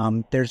again.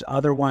 There's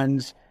other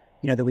ones,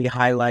 that we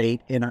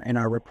highlight in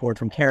our report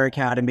from Care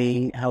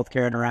Academy,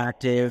 Healthcare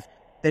Interactive,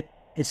 that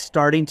is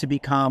starting to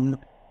become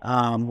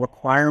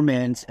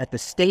requirements at the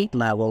state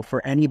level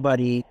for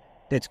anybody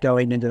that's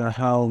going into the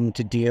home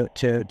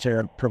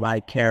to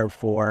provide care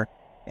for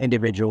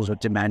individuals with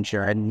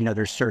dementia. And,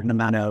 there's a certain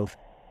amount of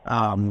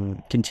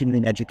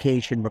continuing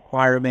education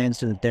requirements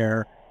so that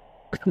they're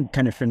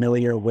kind of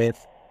familiar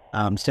with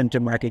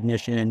symptom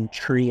recognition,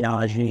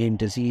 triaging,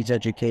 disease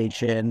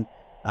education,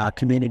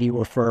 community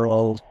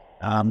referrals.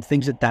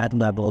 things at that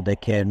level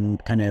that can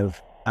kind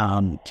of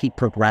keep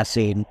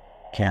progressing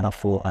care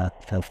for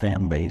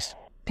families.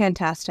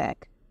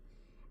 Fantastic.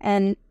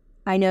 And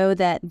I know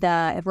that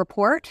the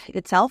report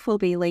itself will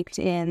be linked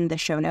in the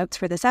show notes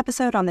for this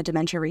episode on the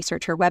Dementia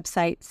Researcher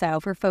website. So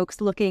for folks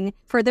looking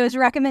for those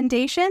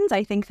recommendations,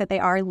 I think that they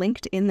are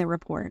linked in the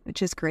report,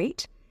 which is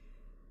great.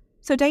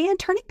 So Diane,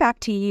 turning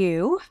back to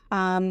you,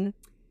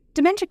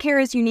 dementia care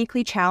is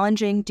uniquely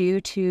challenging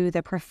due to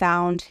the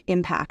profound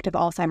impact of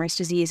Alzheimer's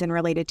disease and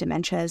related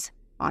dementias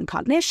on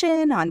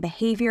cognition, on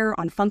behavior,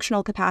 on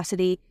functional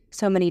capacity,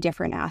 so many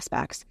different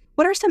aspects.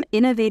 What are some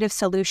innovative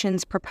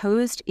solutions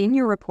proposed in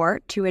your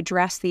report to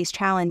address these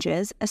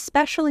challenges,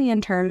 especially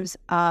in terms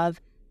of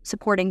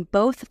supporting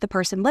both the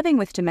person living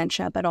with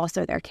dementia, but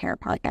also their care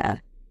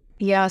partner?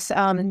 Yes,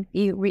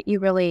 you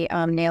really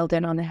nailed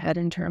it on the head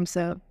in terms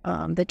of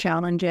the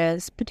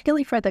challenges,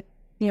 particularly for the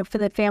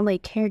family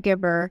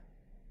caregiver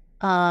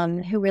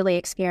who really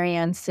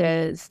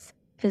experiences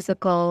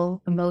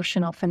physical,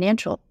 emotional,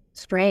 financial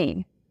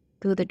strain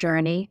through the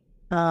journey.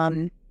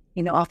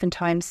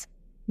 Oftentimes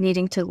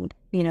needing to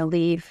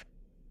leave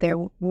their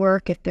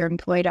work if they're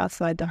employed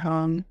outside the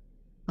home.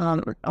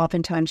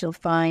 Oftentimes you'll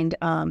find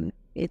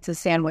it's a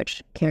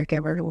sandwich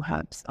caregiver who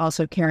has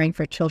also caring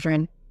for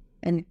children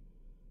and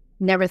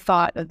never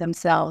thought of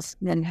themselves,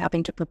 then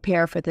having to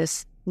prepare for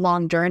this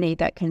long journey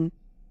that can,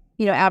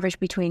 average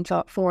between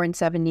 4 and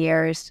 7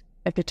 years,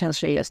 and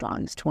potentially as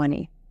long as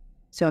 20.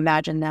 So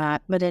imagine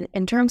that. But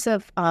in terms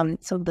of some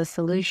of the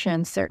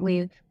solutions,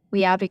 certainly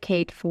we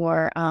advocate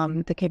for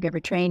the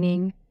caregiver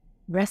training,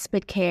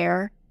 respite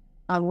care.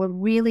 We're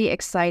really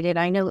excited.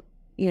 I know,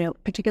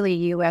 particularly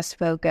U.S.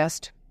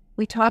 focused.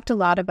 We talked a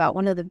lot about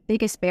one of the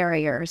biggest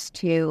barriers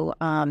to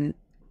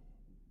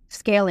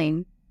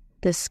scaling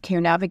this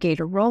care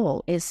navigator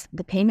role is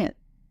the payment,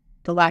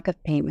 the lack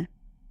of payment.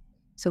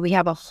 So we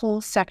have a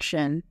whole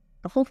section.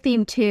 The whole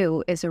theme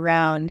too is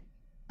around,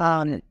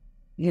 the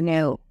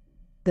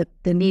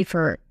need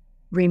for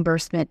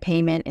reimbursement,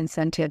 payment,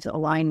 incentives,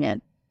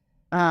 alignment.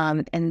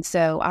 And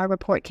so our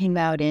report came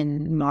out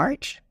in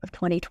March of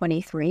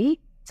 2023.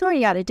 It's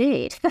already out of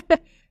date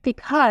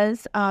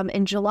because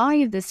in July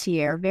of this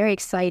year, very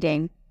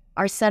exciting,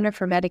 our Center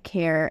for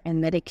Medicare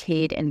and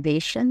Medicaid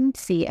Innovation,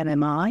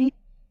 CMMI,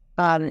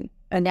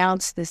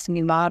 announced this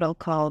new model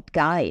called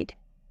GUIDE.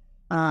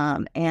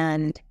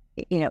 And,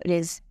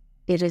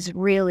 it is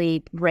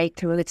really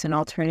breakthrough. It's an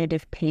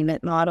alternative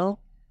payment model.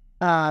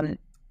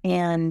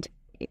 And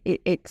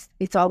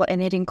it's all,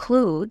 and it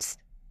includes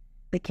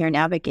the care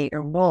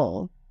navigator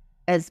role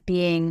as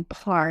being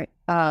part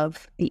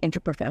of the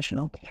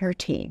interprofessional care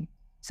team.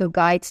 So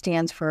GUIDE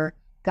stands for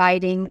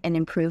Guiding an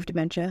Improved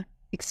Dementia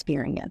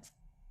Experience.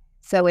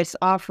 So it's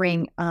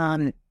offering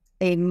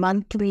a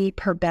monthly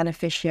per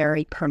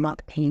beneficiary per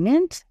month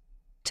payment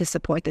to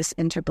support this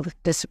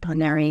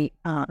interdisciplinary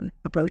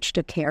approach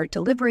to care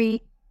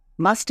delivery.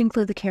 Must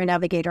include the care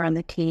navigator on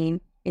the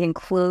team. It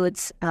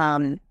includes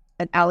an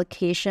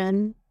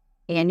allocation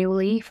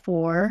annually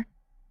for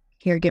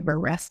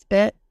caregiver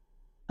respite.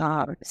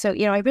 So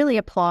I really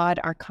applaud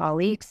our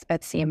colleagues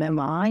at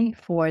CMMI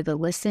for the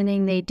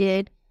listening they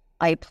did.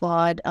 I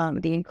applaud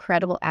the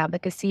incredible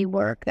advocacy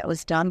work that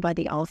was done by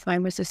the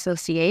Alzheimer's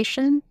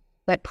Association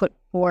that put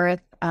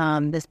forth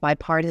this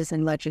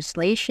bipartisan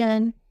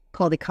legislation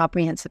called the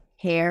Comprehensive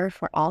Care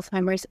for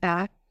Alzheimer's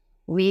Act.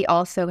 We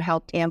also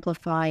helped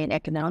amplify an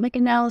economic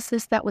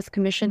analysis that was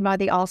commissioned by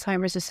the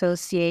Alzheimer's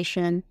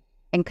Association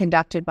and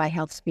conducted by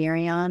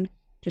Healthsperion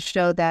to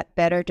show that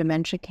better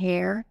dementia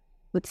care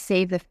would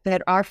save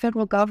our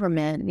federal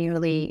government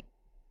nearly,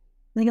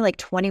 I think, like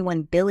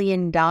 $21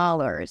 billion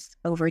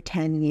over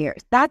 10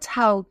 years. That's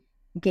how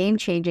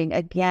game-changing,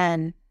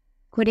 again,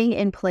 putting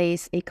in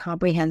place a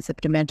comprehensive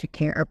dementia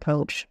care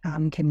approach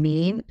can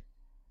mean.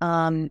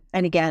 And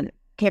again,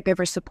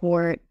 caregiver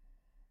support,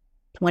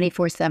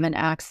 24/7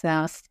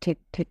 access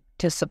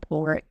to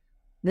support.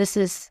 This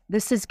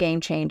is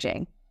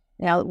game-changing.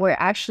 Now, we're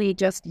actually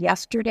just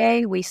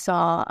yesterday, we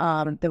saw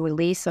the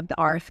release of the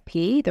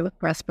RFP, the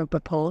request for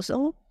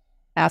proposal,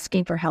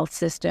 asking for health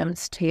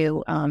systems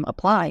to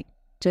apply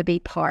to be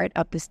part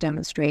of this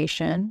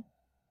demonstration.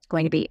 It's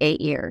going to be 8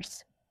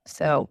 years.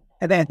 So,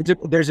 and then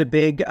there's a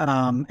big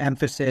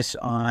emphasis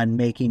on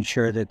making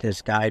sure that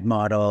this GUIDE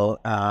model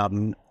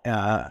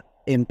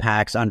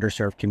impacts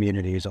underserved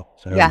communities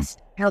also. Yes,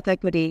 health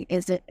equity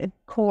is a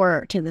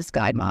core to this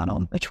GUIDE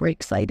model, which we're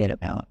excited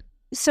about.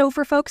 So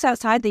for folks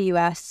outside the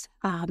U.S.,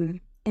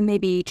 it may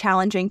be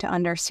challenging to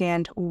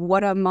understand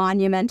what a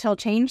monumental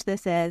change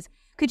this is.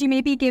 Could you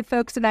maybe give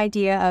folks an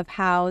idea of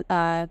how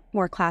a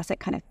more classic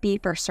kind of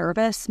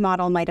fee-for-service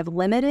model might have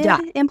limited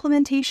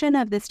implementation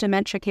of this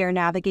dementia care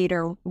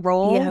navigator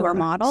role or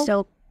model?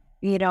 So,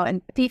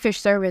 and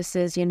fee-for-service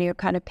is, you're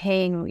kind of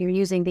paying, you're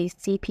using these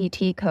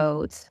CPT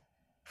codes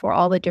for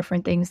all the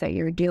different things that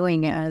you're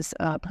doing as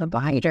a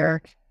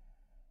provider.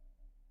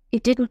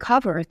 It didn't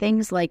cover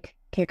things like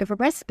caregiver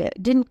respite,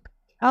 didn't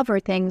cover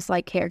things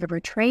like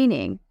caregiver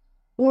training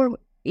or,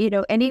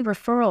 any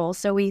referrals.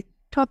 So we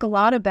talk a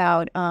lot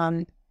about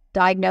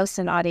diagnose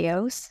and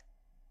adios,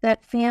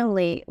 that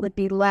family would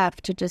be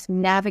left to just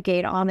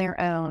navigate on their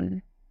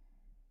own,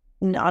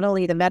 not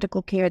only the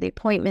medical care, the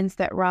appointments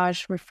that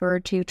Raj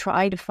referred to,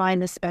 try to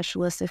find the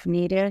specialists if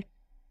needed,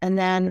 and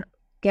then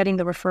getting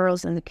the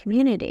referrals in the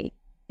community.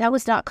 That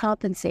was not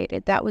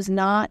compensated. That was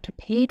not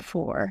paid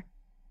for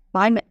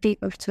by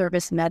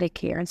fee-for-service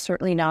Medicare, and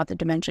certainly not the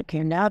Dementia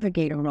Care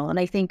Navigator role. And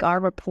I think our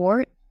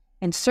report,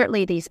 and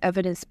certainly these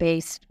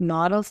evidence-based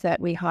models that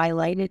we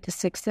highlighted, the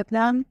 6 of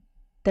them,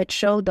 that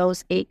showed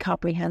those 8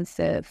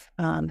 comprehensive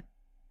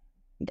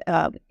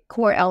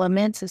core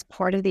elements as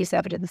part of these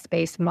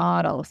evidence-based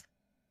models.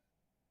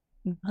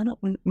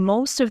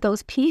 Most of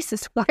those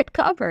pieces weren't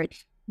covered.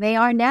 They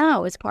are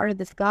now as part of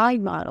this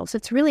guide model. So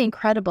it's really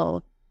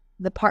incredible,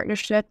 the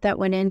partnership that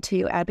went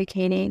into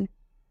advocating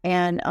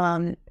and,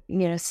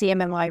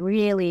 CMMI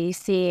really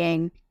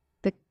seeing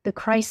the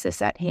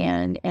crisis at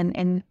hand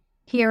and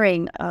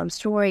hearing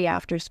story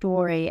after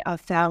story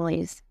of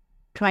families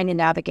trying to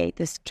navigate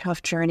this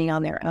tough journey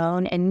on their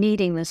own and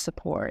needing the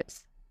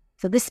supports.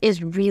 So this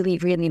is really,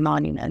 really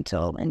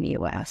monumental in the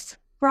U.S.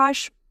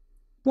 Raj,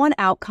 one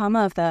outcome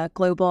of the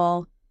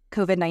global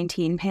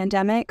COVID-19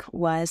 pandemic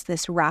was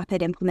this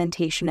rapid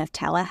implementation of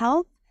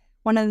telehealth.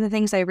 One of the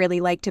things I really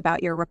liked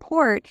about your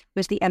report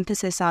was the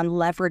emphasis on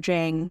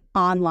leveraging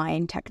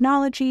online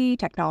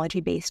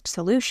technology-based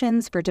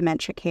solutions for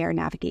dementia care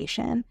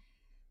navigation.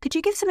 Could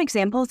you give some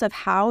examples of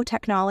how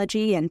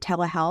technology and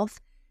telehealth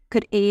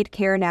could aid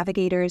care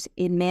navigators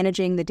in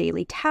managing the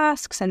daily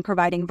tasks and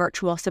providing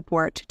virtual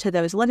support to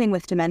those living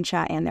with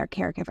dementia and their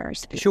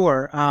caregivers?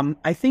 Sure.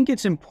 I think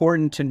it's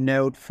important to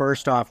note,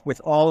 first off,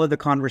 with all of the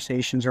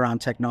conversations around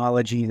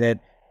technology that,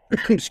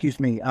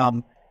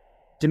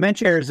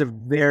 dementia is a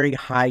very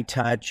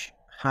high-touch,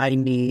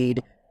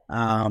 high-need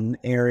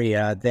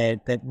area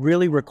that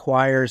really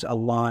requires a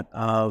lot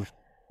of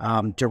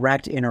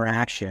direct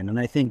interaction. And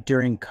I think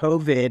during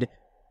COVID,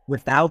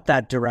 without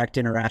that direct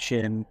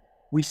interaction,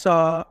 we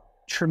saw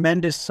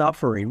tremendous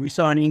suffering. We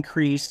saw an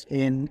increase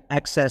in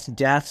excess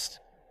deaths,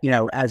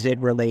 as it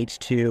relates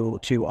to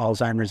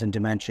Alzheimer's and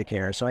dementia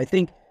care. So I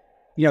think,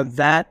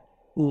 that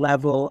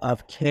level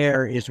of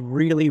care is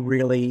really,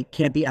 really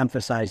can't be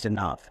emphasized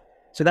enough.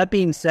 So that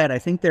being said, I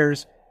think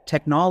there's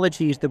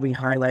technologies that we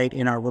highlight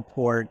in our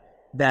report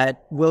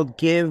that will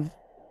give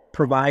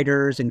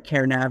providers and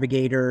care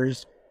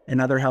navigators and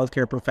other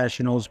healthcare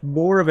professionals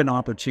more of an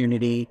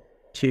opportunity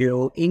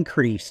to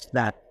increase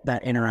that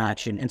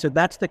interaction. And so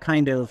that's the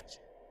kind of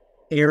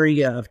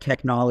area of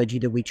technology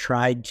that we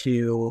tried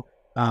to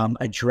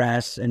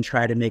address and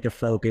try to make a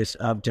focus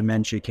of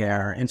dementia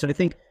care. And so I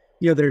think,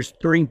 there's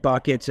 3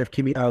 buckets of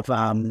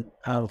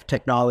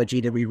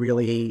technology that we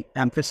really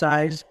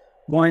emphasize.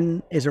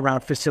 One is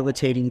around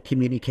facilitating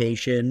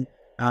communication,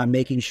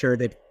 making sure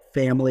that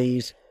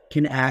families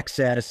can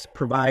access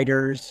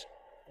providers,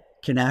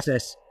 can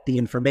access the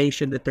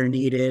information that they're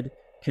needed,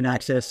 can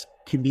access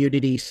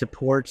community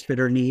supports that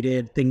are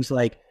needed. Things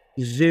like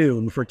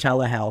Zoom for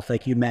telehealth,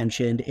 like you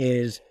mentioned,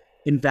 is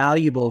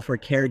invaluable for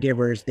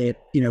caregivers that,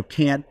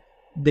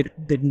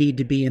 that need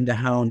to be in the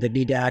home, that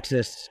need to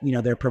access,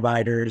 their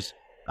providers,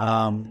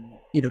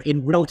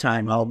 in real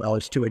time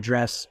almost to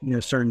address,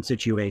 certain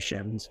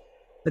situations.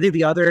 I think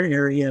the other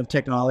area of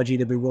technology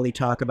that we really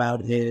talk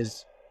about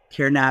is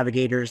care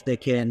navigators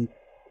that can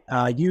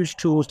use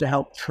tools to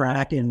help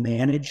track and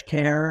manage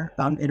care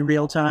in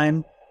real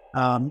time.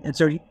 And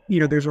so,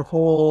 there's a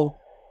whole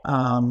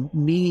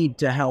need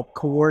to help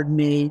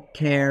coordinate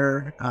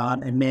care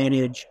and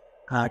manage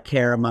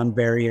care among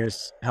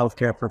various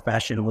healthcare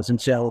professionals. And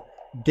so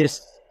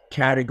this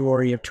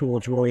category of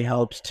tools really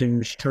helps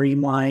to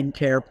streamline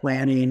care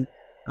planning,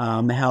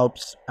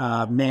 helps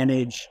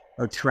manage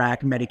or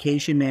track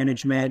medication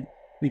management,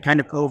 the kind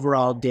of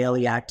overall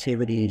daily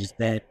activities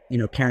that,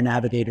 care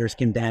navigators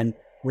can then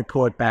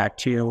report back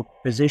to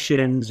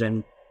physicians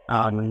and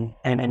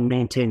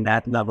maintain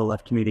that level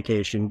of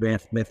communication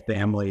with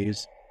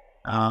families.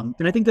 And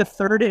I think the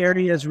third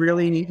area is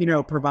really,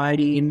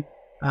 providing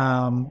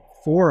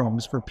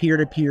forums for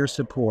peer-to-peer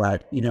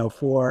support,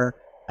 for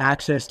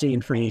access to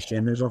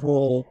information. There's a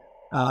whole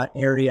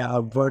area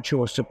of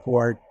virtual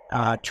support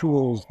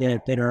tools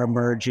that are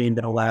emerging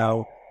that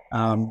allow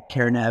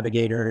care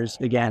navigators,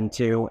 again,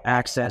 to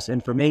access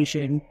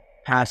information,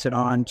 pass it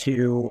on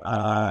to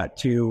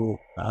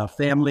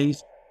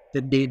families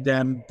that need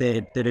them,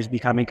 that is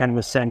becoming kind of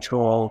a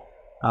central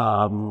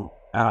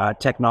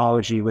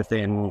technology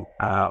within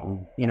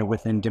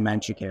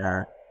dementia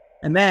care.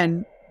 And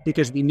then,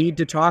 because we need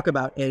to talk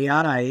about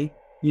AI,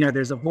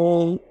 there's a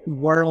whole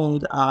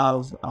world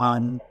of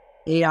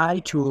AI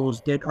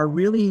tools that are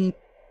really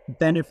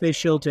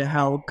beneficial to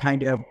help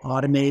kind of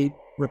automate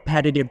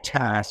repetitive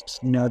tasks,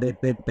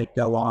 that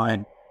go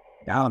on.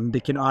 They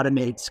can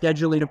automate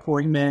scheduling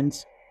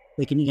appointments.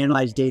 They can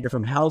analyze data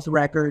from health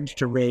records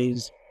to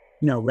raise,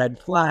 red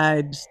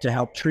flags, to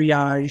help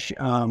triage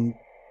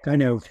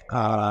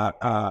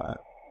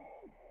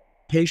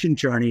patient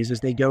journeys as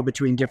they go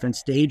between different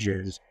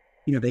stages.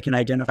 They can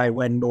identify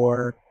when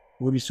more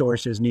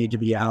resources need to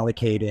be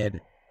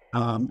allocated.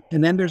 And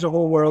then there's a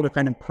whole world of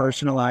kind of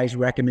personalized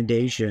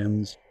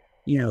recommendations,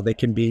 that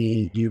can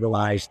be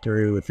utilized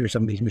through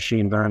some of these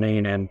machine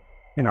learning and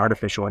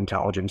artificial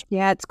intelligence.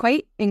 Yeah, it's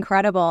quite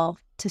incredible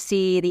to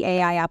see the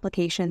AI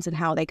applications and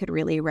how they could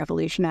really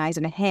revolutionize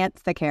and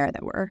enhance the care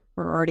that we're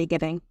already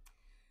giving.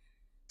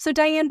 So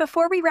Diane,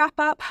 before we wrap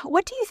up,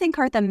 what do you think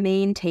are the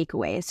main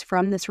takeaways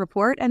from this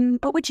report, and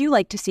what would you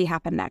like to see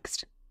happen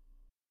next?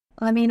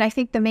 I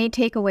think the main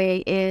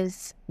takeaway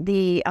is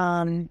the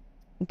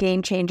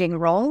game-changing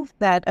role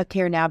that a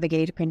care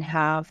navigator can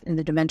have in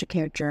the dementia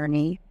care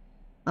journey,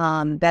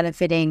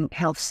 benefiting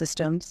health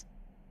systems.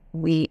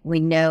 We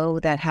know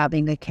that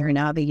having a care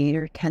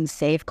navigator can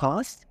save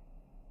costs,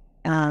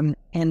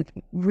 and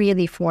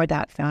really for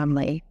that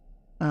family,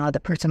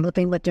 the person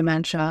living with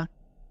dementia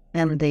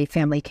and the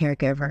family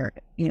caregiver,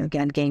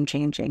 again,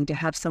 game-changing to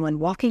have someone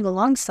walking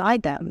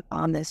alongside them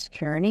on this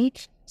journey.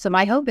 So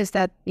my hope is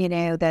that,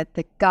 that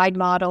the guide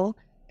model,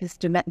 this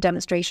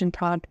demonstration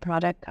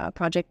project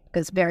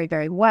goes very,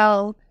 very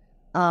well.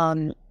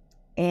 And,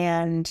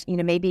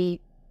 maybe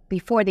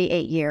before the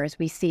 8 years,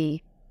 we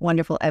see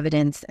wonderful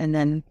evidence and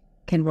then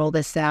can roll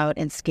this out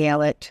and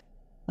scale it,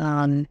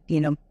 to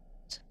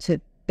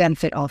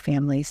benefit all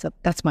families. So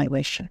that's my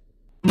wish.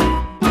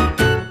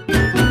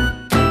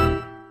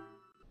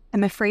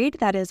 I'm afraid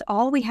that is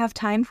all we have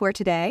time for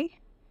today.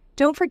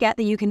 Don't forget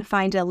that you can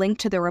find a link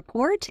to the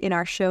report in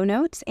our show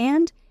notes,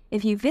 and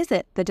if you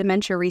visit the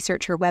Dementia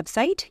Researcher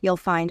website, you'll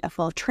find a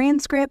full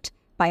transcript,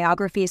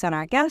 biographies on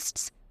our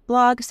guests,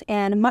 blogs,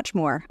 and much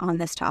more on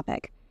this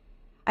topic.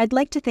 I'd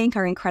like to thank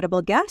our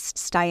incredible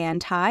guests, Diane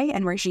Tai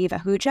and Rajiv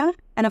Ahuja,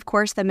 and of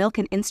course the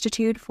Milken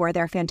Institute for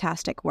their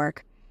fantastic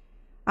work.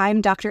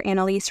 I'm Dr.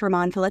 Annalise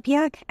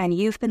Ramon-Filipiak, and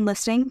you've been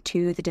listening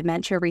to the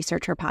Dementia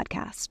Researcher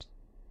podcast.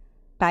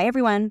 Bye,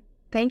 everyone.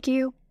 Thank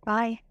you.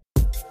 Bye.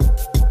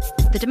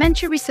 The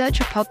Dementia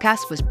Researcher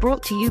podcast was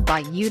brought to you by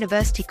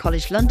University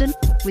College London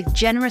with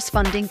generous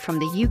funding from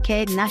the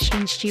UK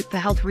National Institute for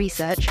Health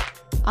Research,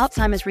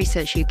 Alzheimer's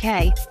Research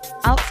UK,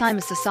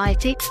 Alzheimer's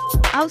Society,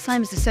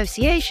 Alzheimer's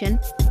Association,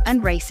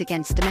 and Race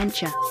Against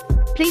Dementia.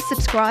 Please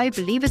subscribe,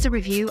 leave us a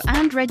review,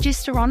 and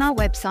register on our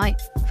website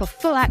for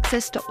full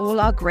access to all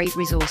our great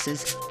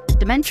resources.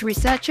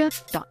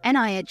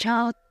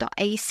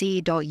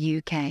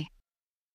 dementiaresearcher.nihr.ac.uk